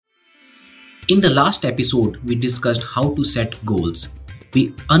In the last episode, we discussed how to set goals.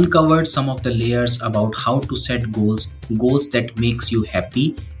 We uncovered some of the layers about how to set goals that makes you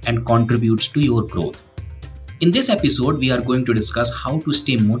happy and contributes to your growth. In this episode, we are going to discuss how to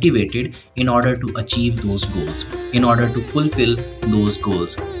stay motivated in order to achieve those goals, in order to fulfill those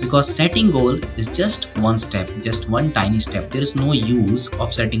goals. Because setting goal is just one step, just one tiny step. There is no use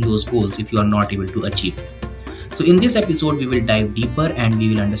of setting those goals if you are not able to achieve. So in this episode, we will dive deeper and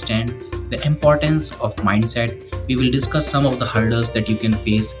we will understand the importance of mindset. We will discuss some of the hurdles that you can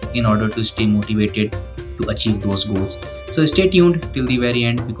face in order to stay motivated to achieve those goals. So stay tuned till the very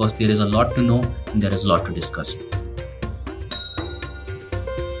end because there is a lot to know and there is a lot to discuss.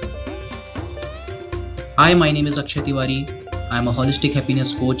 Hi, my name is Akshay Tiwari. I am a holistic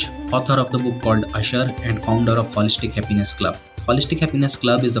happiness coach, author of the book called Usher, and founder of Holistic Happiness Club. Holistic Happiness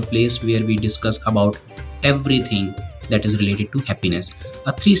Club is a place where we discuss about everything that is related to happiness,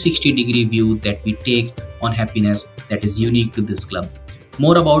 a 360-degree view that we take on happiness that is unique to this club.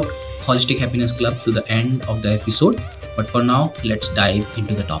 More about Holistic Happiness Club to the end of the episode, but for now, let's dive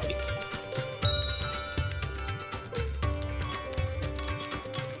into the topic.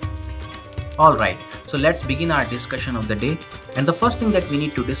 Alright, so let's begin our discussion of the day. And the first thing that we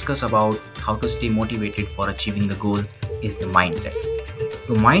need to discuss about how to stay motivated for achieving the goal is the mindset.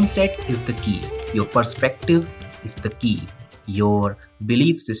 So mindset is the key. Your perspective is the key. Your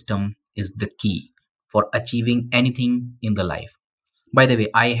belief system is the key for achieving anything in the life. By the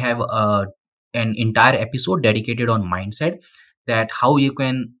way, I have an entire episode dedicated on mindset, that how you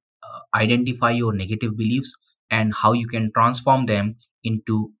can identify your negative beliefs and how you can transform them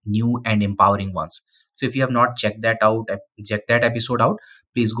into new and empowering ones. So if you have not checked that episode out,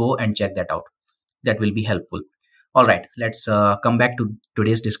 please go and check that out. That will be helpful. All right, let's come back to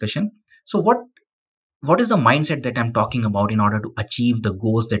today's discussion. So what is the mindset that I'm talking about in order to achieve the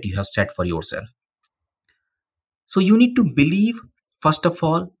goals that you have set for yourself? So you need to believe, first of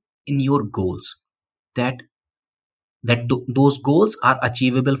all, in your goals, that those goals are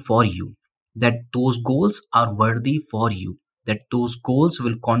achievable for you, that those goals are worthy for you, that those goals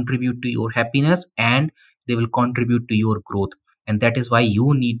will contribute to your happiness and they will contribute to your growth. And that is why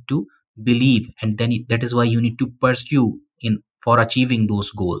you need to believe, and then that is why you need to pursue for achieving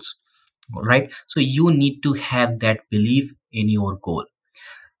those goals. All right, so you need to have that belief in your goal.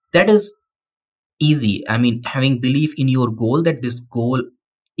 That is easy. I mean, having belief in your goal, that this goal,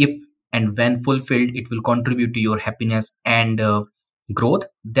 if and when fulfilled, it will contribute to your happiness and growth.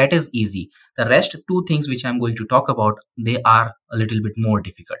 That is easy. The rest two things which I'm going to talk about, they are a little bit more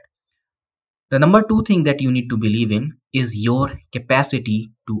difficult. The number two thing that you need to believe in is your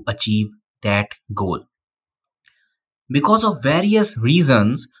capacity to achieve that goal. Because of various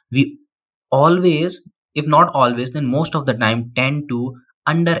reasons, we always, if not always, then most of the time tend to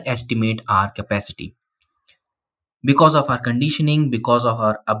underestimate our capacity. Because of our conditioning, because of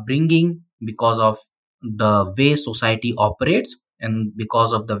our upbringing, because of the way society operates, and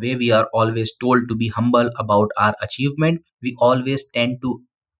because of the way we are always told to be humble about our achievement, we always tend to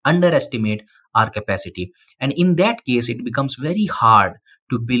underestimate our capacity. And in that case, it becomes very hard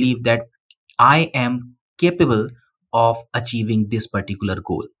to believe that I am capable of achieving this particular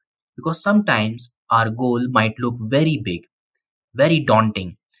goal. Because sometimes our goal might look very big, very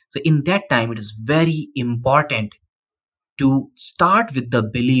daunting. So in that time, it is very important to start with the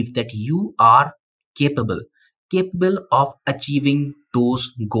belief that you are capable of achieving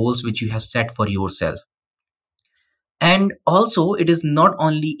those goals which you have set for yourself. And also, it is not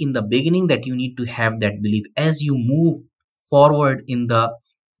only in the beginning that you need to have that belief. As you move forward in the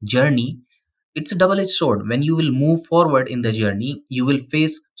journey, it's a double-edged sword. When you will move forward in the journey, you will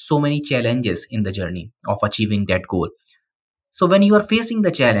face so many challenges in the journey of achieving that goal. So when you are facing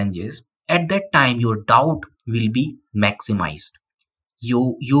the challenges, at that time your doubt will be maximized.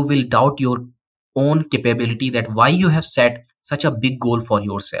 You will doubt your own capability, that why you have set such a big goal for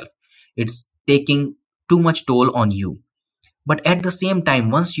yourself. It's taking too much toll on you. But at the same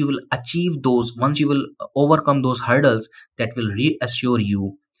time, once you will overcome those hurdles, that will reassure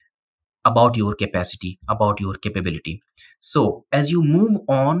you about your capacity, about your capability. So as you move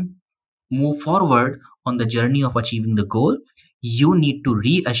forward on the journey of achieving the goal, you need to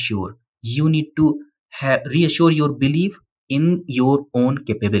reassure your belief in your own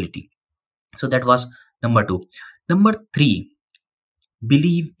capability. So that was number two. Number three,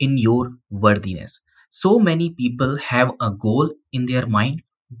 believe in your worthiness. So many people have a goal in their mind,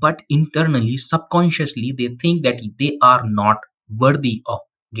 but internally, subconsciously, they think that they are not worthy of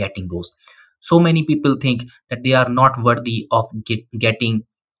getting those. So many people think that they are not worthy of getting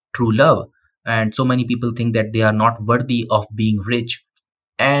true love, and so many people think that they are not worthy of being rich,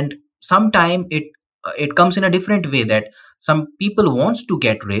 and sometime it comes in a different way, that some people wants to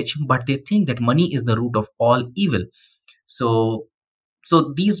get rich, but they think that money is the root of all evil. So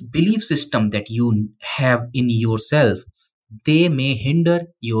so these belief system that you have in yourself, they may hinder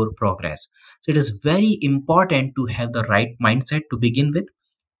your progress. So it is very important to have the right mindset to begin with,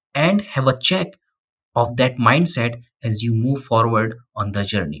 and have a check of that mindset as you move forward on the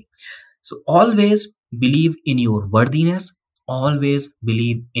journey. So always believe in your worthiness, always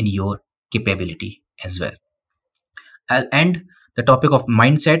believe in your capability as well. I'll end the topic of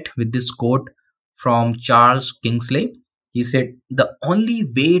mindset with this quote from Charles Kingsley. He said, "The only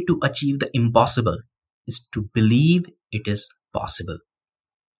way to achieve the impossible is to believe it is possible."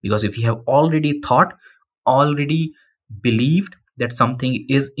 Because if you have already thought, already believed that something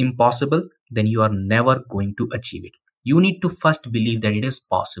is impossible, then you are never going to achieve it. You need to first believe that it is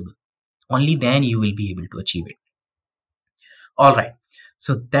possible. Only then you will be able to achieve it. All right.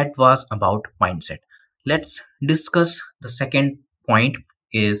 So that was about mindset. Let's discuss the second point,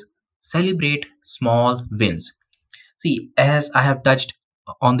 is celebrate small wins. See, as I have touched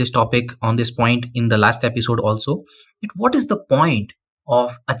on this topic, on this point in the last episode also, what is the point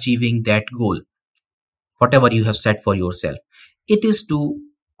of achieving that goal, whatever you have set for yourself? It is to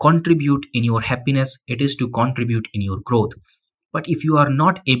contribute in your happiness, it is to contribute in your growth. But if you are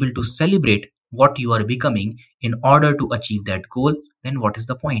not able to celebrate what you are becoming in order to achieve that goal, then what is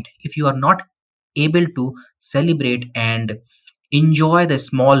the point? If you are not able to celebrate and enjoy the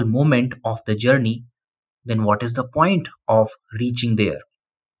small moment of the journey, then what is the point of reaching there?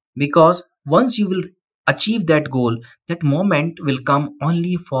 Because once you will achieve that goal, that moment will come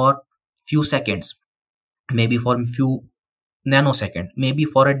only for few seconds, maybe for few nanosecond, maybe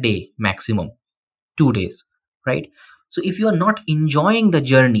for a day maximum, 2 days, right? So if you are not enjoying the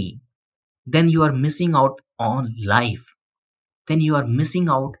journey, then you are missing out on life, then you are missing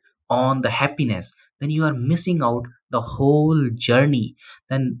out on the happiness, then you are missing out the whole journey,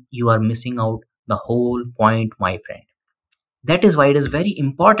 then you are missing out the whole point, my friend. That is why it is very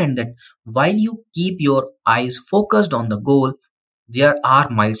important that while you keep your eyes focused on the goal, there are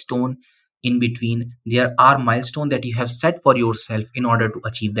milestone in between, there are milestone that you have set for yourself in order to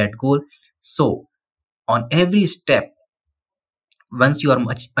achieve that goal. So on every step, once you are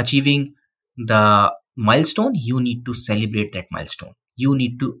achieving the milestone, you need to celebrate that milestone, you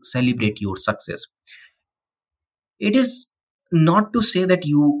need to celebrate your success. It is not to say that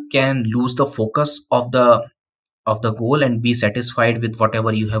you can lose the focus of the goal and be satisfied with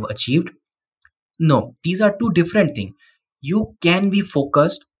whatever you have achieved. No, these are two different things. You can be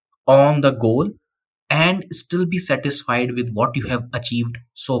focused on the goal and still be satisfied with what you have achieved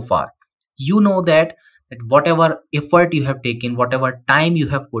so far. You know that whatever effort you have taken, whatever time you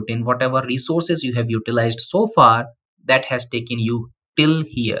have put in, whatever resources you have utilized so far, that has taken you till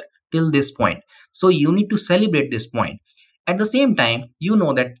here, till this point. So you need to celebrate this point. At the same time, you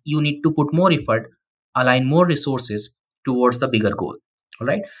know that you need to put more effort, align more resources towards the bigger goal. All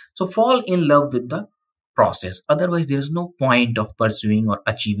right. So fall in love with the process. Otherwise, there is no point of pursuing or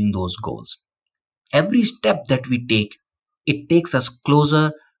achieving those goals. Every step that we take, it takes us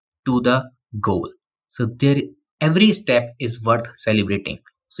closer to the goal. So there, every step is worth celebrating.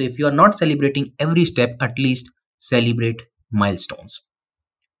 So if you are not celebrating every step, at least celebrate milestones.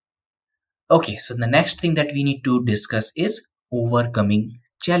 Okay, so the next thing that we need to discuss is overcoming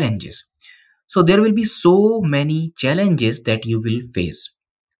challenges. So there will be so many challenges that you will face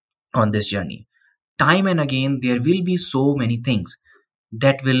on this journey. Time and again, there will be so many things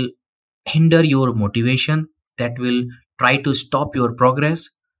that will hinder your motivation, that will try to stop your progress,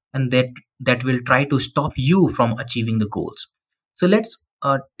 and that will try to stop you from achieving the goals. So let's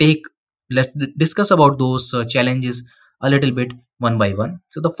discuss about those challenges a little bit, one by one.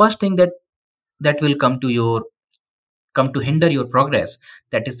 So the first thing that will come to hinder your progress,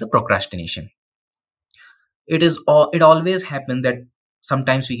 that is the procrastination. It always happens that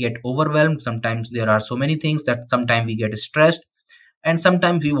sometimes we get overwhelmed, sometimes there are so many things that sometimes we get stressed, and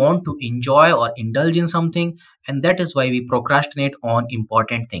sometimes we want to enjoy or indulge in something, and that is why we procrastinate on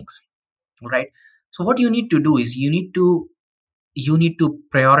important things, right? So what you need to do is you need to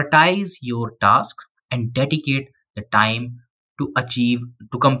prioritize your tasks and dedicate the time to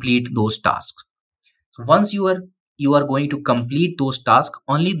complete those tasks. So once you are going to complete those tasks,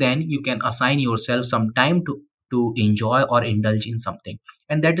 only then you can assign yourself some time to enjoy or indulge in something.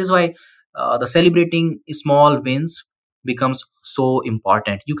 And that is why the celebrating small wins becomes so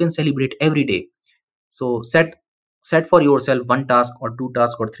important. You can celebrate every day. So set for yourself one task or two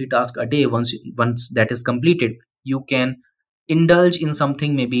tasks or three tasks a day. Once that is completed, you can indulge in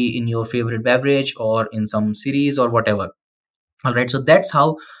something, maybe in your favorite beverage or in some series or whatever. All right, so that's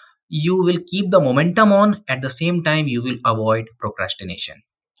how you will keep the momentum on. At the same time, you will avoid procrastination.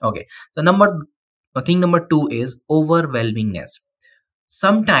 Okay, so thing number 2 is overwhelmingness.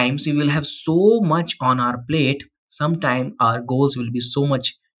 Sometimes we will have so much on our plate. Sometimes our goals will be so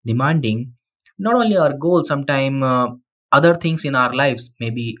much demanding. Not only our goals, sometimes other things in our lives,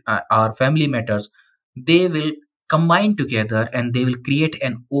 maybe our family matters, they will combine together and they will create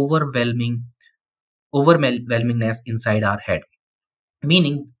an overwhelmingness inside our head.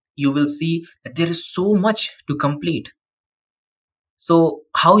 Meaning, you will see that there is so much to complete. So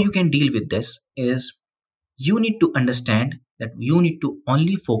how you can deal with this is, you need to understand that you need to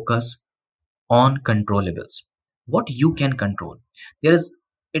only focus on controllables, what you can control. There is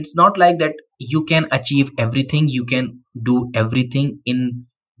It's not like that you can achieve everything, you can do everything in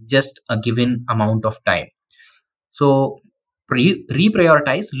just a given amount of time. So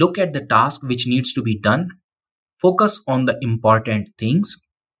reprioritize, look at the task which needs to be done, focus on the important things,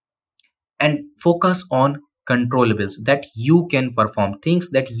 and focus on controllables that you can perform,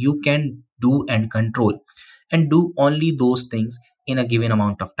 things that you can do and control, and do only those things in a given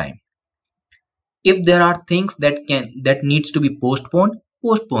amount of time. If there are things that needs to be postponed,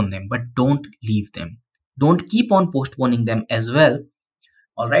 postpone them, but don't leave them. Don't keep on postponing them as well.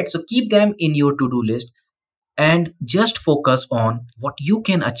 All right, so keep them in your to do list and just focus on what you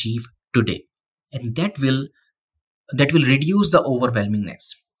can achieve today, and that will reduce the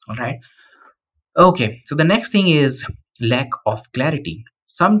overwhelmingness. All right. Okay, so the next thing is lack of clarity.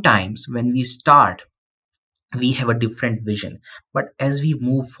 Sometimes when we start, we have a different vision, but as we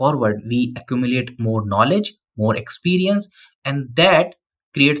move forward, we accumulate more knowledge, more experience, and that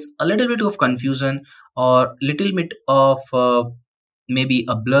creates a little bit of confusion, or little bit of maybe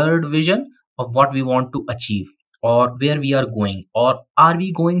a blurred vision of what we want to achieve, or where we are going, or are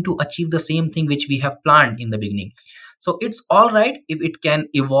we going to achieve the same thing which we have planned in the beginning. So it's all right if it can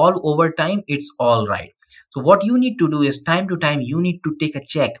evolve over time, it's all right. So what you need to do is, time to time, you need to take a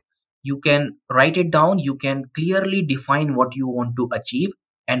check. You can write it down, you can clearly define what you want to achieve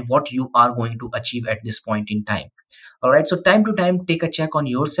and what you are going to achieve at this point in time. All right, so time to time, take a check on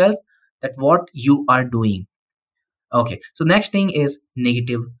yourself, that what you are doing. Okay, so next thing is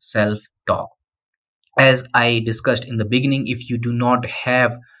negative self talk. As I discussed in the beginning, if you do not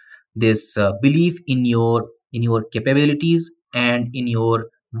have this belief in your capabilities and in your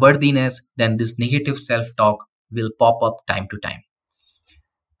worthiness, then this negative self talk will pop up time to time.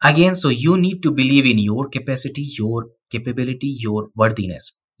 Again, so you need to believe in your capacity, your capability, your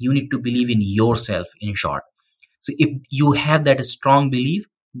worthiness. You need to believe in yourself, in short. So if you have that strong belief,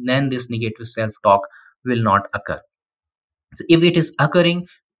 then this negative self talk will not occur. So if it is occurring,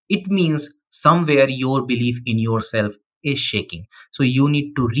 it means somewhere your belief in yourself is shaking. So you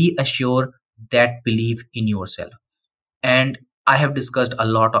need to reassure that belief in yourself. And I have discussed a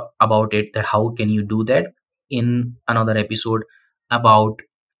lot about it, that how can you do that, in another episode about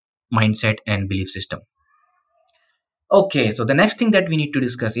mindset and belief system. Okay, so the next thing that we need to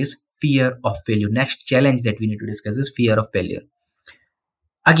discuss is fear of failure. Next challenge that we need to discuss is fear of failure.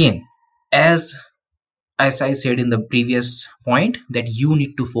 Again, as I said in the previous point, that you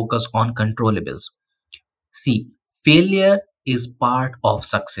need to focus on controllables. See, failure is part of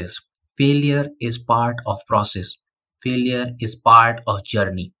success. Failure is part of process. Failure is part of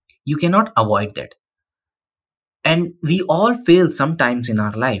journey. You cannot avoid that. And we all fail sometimes in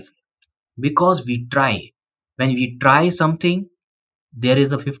our life, because we try. When we try something, there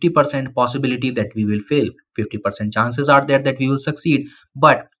is a 50% possibility that we will fail. 50% chances are there that we will succeed.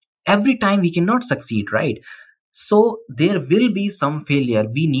 But every time we cannot succeed, right? So there will be some failure.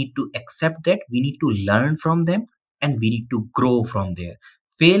 We need to accept that. We need to learn from them, and we need to grow from there.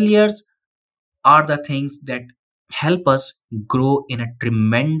 Failures are the things that help us grow in a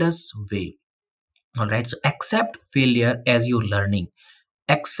tremendous way. All right. So accept failure as your learning.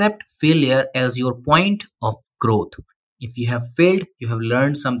 Accept failure as your point of growth. If you have failed, you have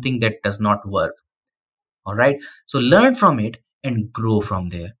learned something that does not work. All right. So learn from it and grow from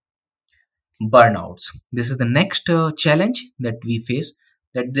there. Burnouts. This is the next challenge that we face.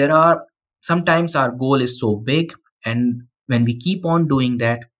 That there are sometimes our goal is so big, and when we keep on doing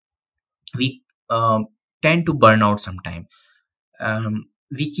that, we tend to burn out sometime.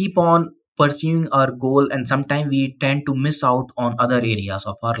 We keep on pursuing our goal, and sometimes we tend to miss out on other areas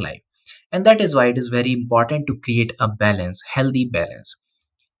of our life. And that is why it is very important to create a balance, healthy balance.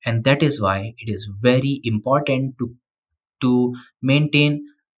 And that is why it is very important to maintain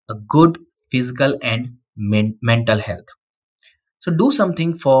a good physical and mental health. So do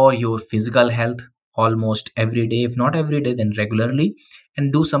something for your physical health almost every day, if not every day, then regularly,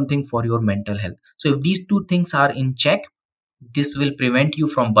 and do something for your mental health. So if these two things are in check, This will prevent you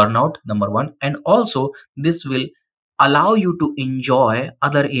from burnout, number one, and also this will allow you to enjoy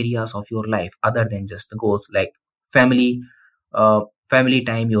other areas of your life other than just the goals, like family, family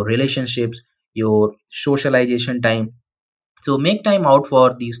time, your relationships, your socialization time. So make time out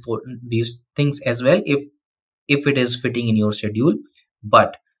for these things as well, if it is fitting in your schedule.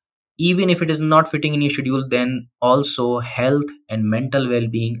 But even if it is not fitting in your schedule, then also health and mental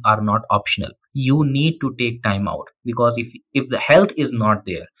well-being are not optional. You need to take time out, because if the health is not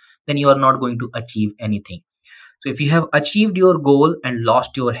there, then you are not going to achieve anything. So if you have achieved your goal and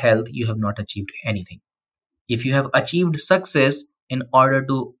lost your health, you have not achieved anything. If you have achieved success, in order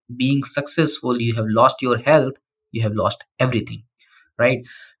to being successful you have lost your health, you have lost everything, right?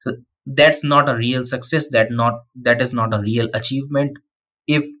 So that's not a real success, that is not a real achievement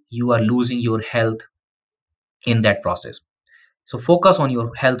if you are losing your health in that process. So focus on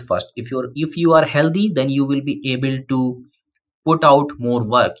your health first. If you are healthy, then you will be able to put out more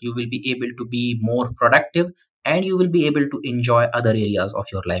work, you will be able to be more productive, and you will be able to enjoy other areas of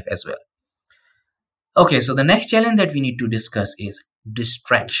your life as well. Okay, so the next challenge that we need to discuss is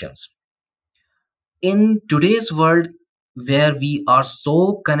distractions. In today's world, where we are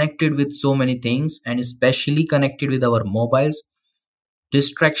so connected with so many things and especially connected with our mobiles,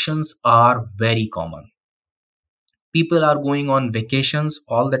 distractions are very common. People are going on vacations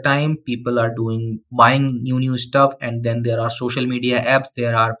all the time, people are doing buying new stuff, and then there are social media apps,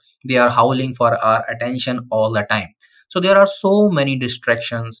 they are howling for our attention all the time. So there are so many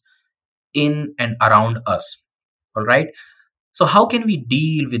distractions in and around us. All right, so how can we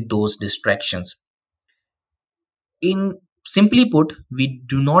deal with those distractions? In simply put, we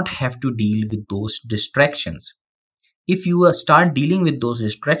do not have to deal with those distractions. If you start dealing with those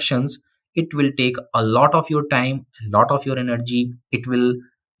distractions, it will take a lot of your time, a lot of your energy, it will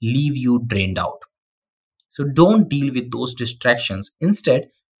leave you drained out. So don't deal with those distractions. Instead,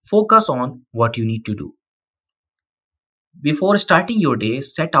 focus on what you need to do. Before starting your day,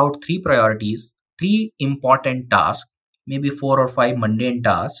 set out three priorities, three important tasks, maybe four or five mundane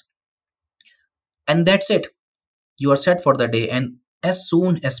tasks, and that's it. You are set for the day, and as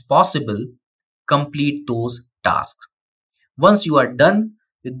soon as possible, complete those tasks. Once you are done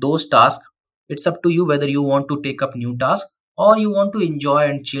with those tasks, it's up to you whether you want to take up new tasks or you want to enjoy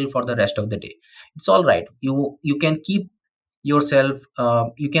and chill for the rest of the day. It's all right. You can keep yourself,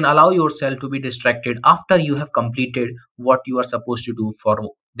 you can allow yourself to be distracted after you have completed what you are supposed to do for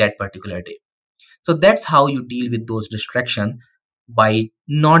that particular day. So that's how you deal with those distractions, by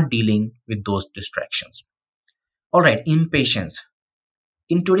not dealing with those distractions. All right, impatience.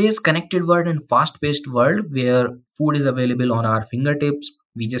 In today's connected world and fast paced world where food is available on our fingertips,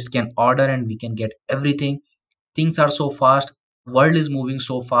 we just can order and we can get everything. Things are so fast, world is moving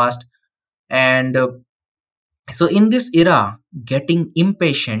so fast, and so in this era, getting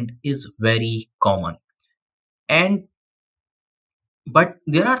impatient is very common. And but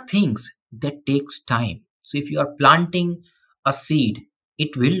there are things that takes time. So if you are planting a seed,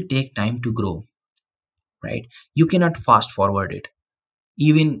 it will take time to grow, right? You cannot fast forward it.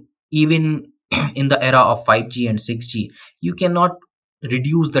 Even in the era of 5G and 6G, you cannot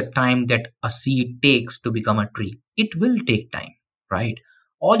reduce the time that a seed takes to become a tree. It will take time, right?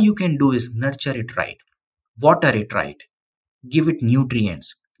 All you can do is nurture it right, water it right, give it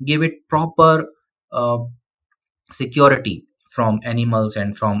nutrients, give it proper uh, security from animals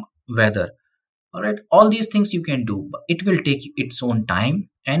and from weather. All right, all these things you can do, but it will take its own time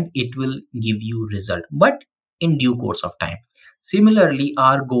and it will give you result, but in due course of time. Similarly,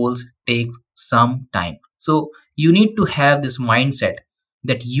 our goals take some time. So you need to have this mindset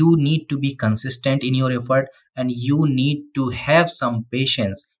that you need to be consistent in your effort, and you need to have some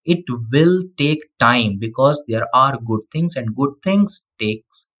patience. It will take time because there are good things and good things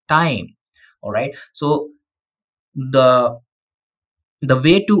takes time. All right, so the the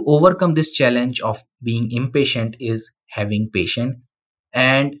way to overcome this challenge of being impatient is having patience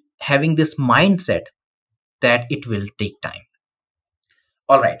and having this mindset that it will take time.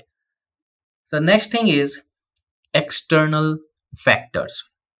 All right, so next thing is external factors.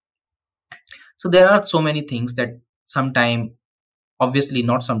 So there are so many things that sometime, obviously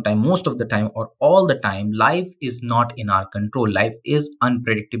not sometime, most of the time or all the time, life is not in our control, life is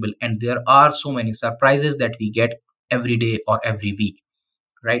unpredictable, and there are so many surprises that we get every day or every week,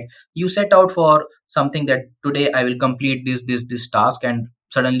 right? You set out for something that today I will complete this task, and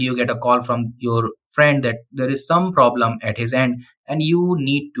suddenly you get a call from your friend that there is some problem at his end and you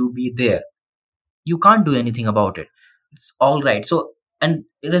need to be there. You can't do anything about it. It's all right. So, and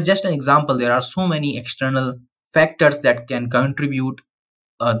it is just an example, there are so many external factors that can contribute,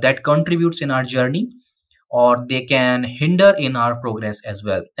 that contributes in our journey. or they can hinder in our progress as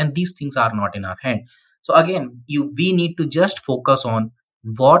well, and these things are not in our hand. So again, we need to just focus on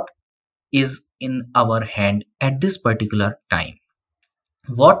what is in our hand at this particular time,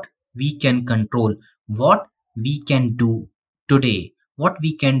 what we can control, what we can do today, what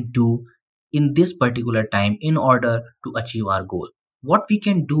we can do in this particular time in order to achieve our goal, what we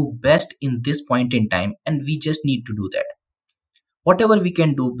can do best in this point in time, and we just need to do that. Whatever we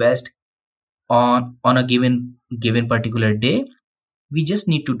can do best on a given particular day, we just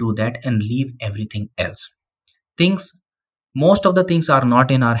need to do that and leave everything else. Things, most of the things are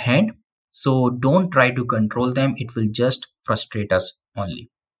not in our hand, so don't try to control them, it will just frustrate us only.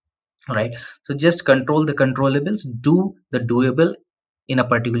 All right, so just control the controllables, do the doable in a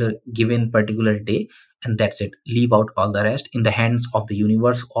particular day, and that's it. Leave out all the rest in the hands of the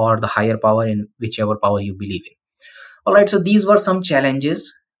universe or the higher power, in whichever power you believe in. All right, so these were some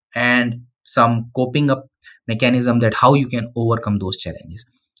challenges and some coping up mechanism that how you can overcome those challenges.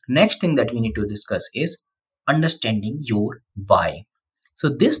 Next thing that we need to discuss is understanding your why. So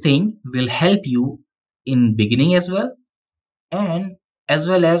this thing will help you in beginning as well, and as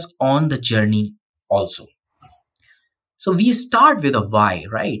well as on the journey also. So we start with a why,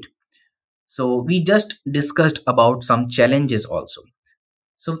 right? So we just discussed about some challenges also.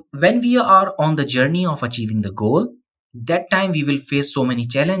 So when we are on the journey of achieving the goal, that time we will face so many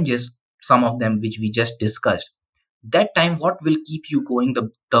challenges, some of them which we just discussed. That time, what will keep you going,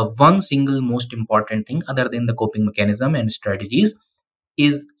 the one single most important thing other than the coping mechanism and strategies,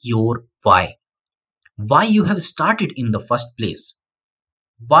 is your why. Why you have started in the first place,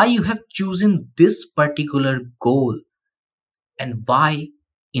 why you have chosen this particular goal, and why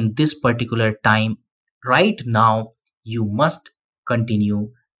in this particular time right now you must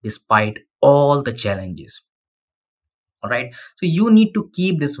continue despite all the challenges. All right, so you need to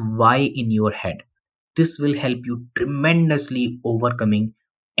keep this why in your head. This will help you tremendously overcoming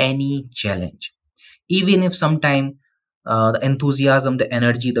any challenge, even if sometime the enthusiasm, the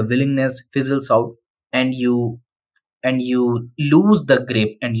energy, the willingness fizzles out, and you lose the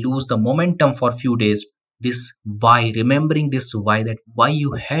grip and lose the momentum for few days. This why, remembering this why, that why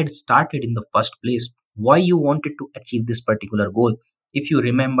you had started in the first place, why you wanted to achieve this particular goal, if you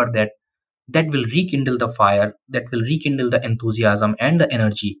remember that, that will rekindle the fire, that will rekindle the enthusiasm and the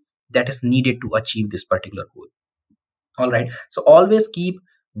energy that is needed to achieve this particular goal. All right, so always keep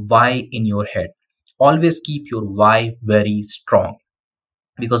why in your head, always keep your why very strong,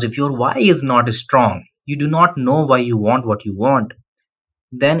 because if your why is not strong, you do not know why you want what you want,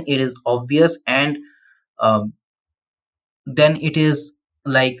 then it is obvious, and um, then it is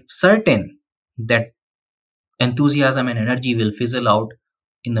like certain that enthusiasm and energy will fizzle out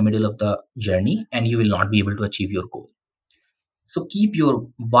in the middle of the journey and you will not be able to achieve your goal. So keep your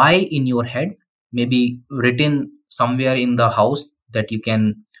why in your head, maybe written somewhere in the house that you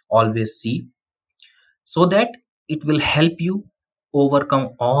can always see, so that it will help you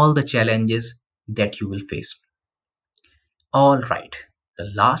overcome all the challenges that you will face. All right,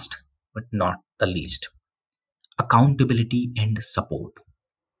 the last but not the least, accountability and support.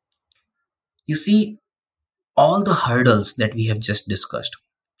 You see, all the hurdles that we have just discussed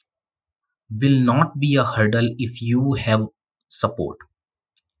will not be a hurdle if you have support.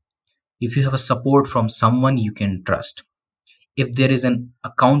 If you have a support from someone you can trust, if there is an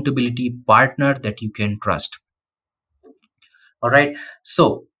accountability partner that you can trust. All right.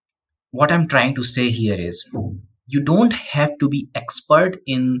 So, what I'm trying to say here is you don't have to be expert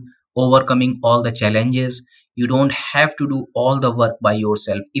in overcoming all the challenges. You don't have to do all the work by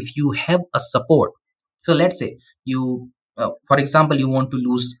yourself if you have a support. So, let's say for example, you want to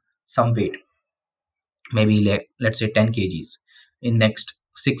lose some weight, maybe like let's say 10 kgs in next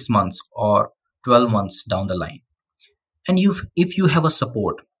 6 months or 12 months down the line, and if you have a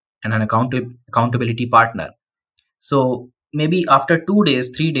support and an accountability partner, so maybe after 2 days,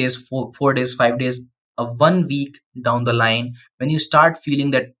 3 days, 4 days, 5 days, 1 week down the line, when you start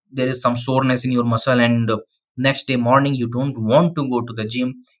feeling that there is some soreness in your muscle, and next day morning you don't want to go to the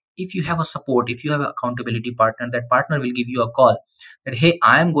gym, if you have a support, if you have an accountability partner, that partner will give you a call that, hey,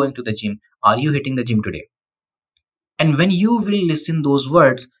 I am going to the gym, are you hitting the gym today? And when you will listen those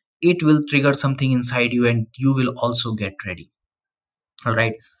words, it will trigger something inside you and you will also get ready. All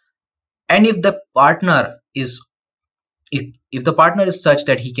right, and if the partner is such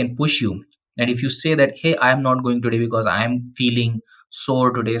that he can push you, and if you say that, hey, I am not going today because I am feeling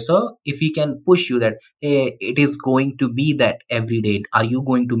sore today, so if he can push you that, hey, it is going to be that every day, are you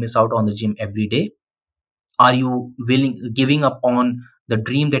going to miss out on the gym every day? Are you willing giving up on the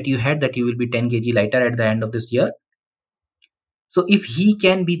dream that you had that you will be 10 kg lighter at the end of this year? So if he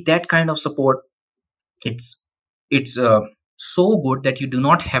can be that kind of support, It's so good that you do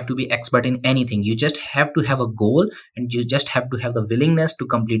not have to be expert in anything. You just have to have a goal, and you just have to have the willingness to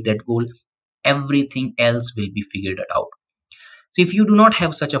complete that goal. Everything else will be figured out. So if you do not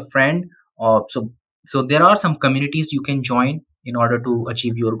have such a friend, so there are some communities you can join in order to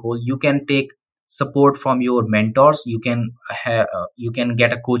achieve your goal. You can take support from your mentors. You can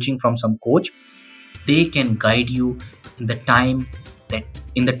get a coaching from some coach. They can guide you in the time that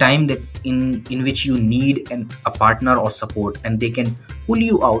in which you need a partner or support, and they can pull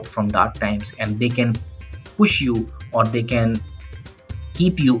you out from dark times, and they can push you, or they can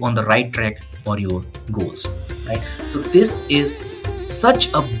keep you on the right track for your goals, right? So this is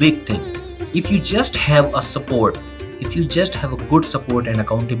such a big thing. If you just have a support, if you just have a good support and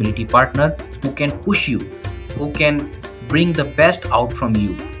accountability partner who can push you, who can bring the best out from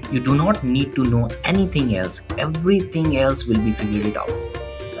you, you do not need to know anything else. Everything else will be figured it out,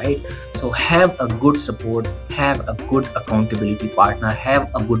 right? So have a good support, have a good accountability partner,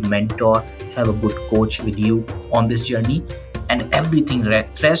 have a good mentor, have a good coach with you on this journey, and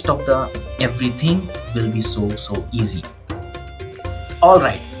rest of the everything will be so easy. All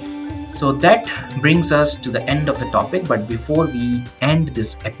right, so that brings us to the end of the topic. But before we end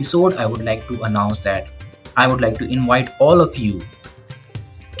this episode, I would like to announce that I would like to invite all of you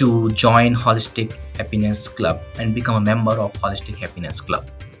to join Holistic Happiness Club and become a member of Holistic Happiness Club.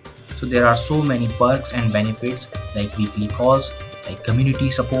 So there are so many perks and benefits, like weekly calls, like community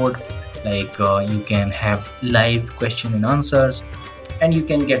support, like you can have live question and answers, and you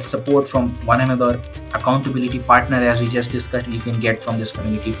can get support from one another. Accountability partner, as we just discussed, you can get from this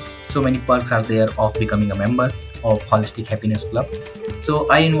community. So many perks are there of becoming a member of Holistic Happiness Club. So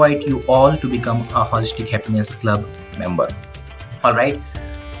I invite you all to become a Holistic Happiness Club member. All right.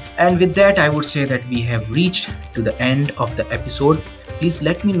 And with that, I would say that we have reached to the end of the episode. Please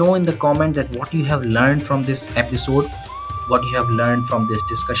let me know in the comment that what you have learned from this episode, what you have learned from this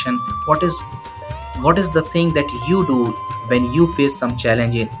discussion. What is the thing that you do when you face some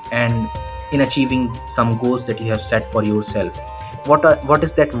challenge and in achieving some goals that you have set for yourself? What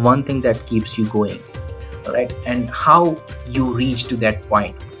is that one thing that keeps you going? All right, and how you reach to that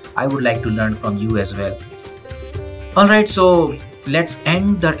point? I would like to learn from you as well. All right, so let's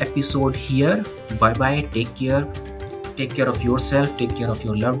end the episode here. Bye bye. Take care. Take care of yourself. Take care of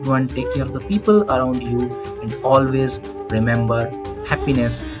your loved one. Take care of the people around you. And always remember,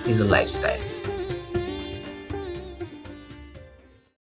 happiness is a lifestyle.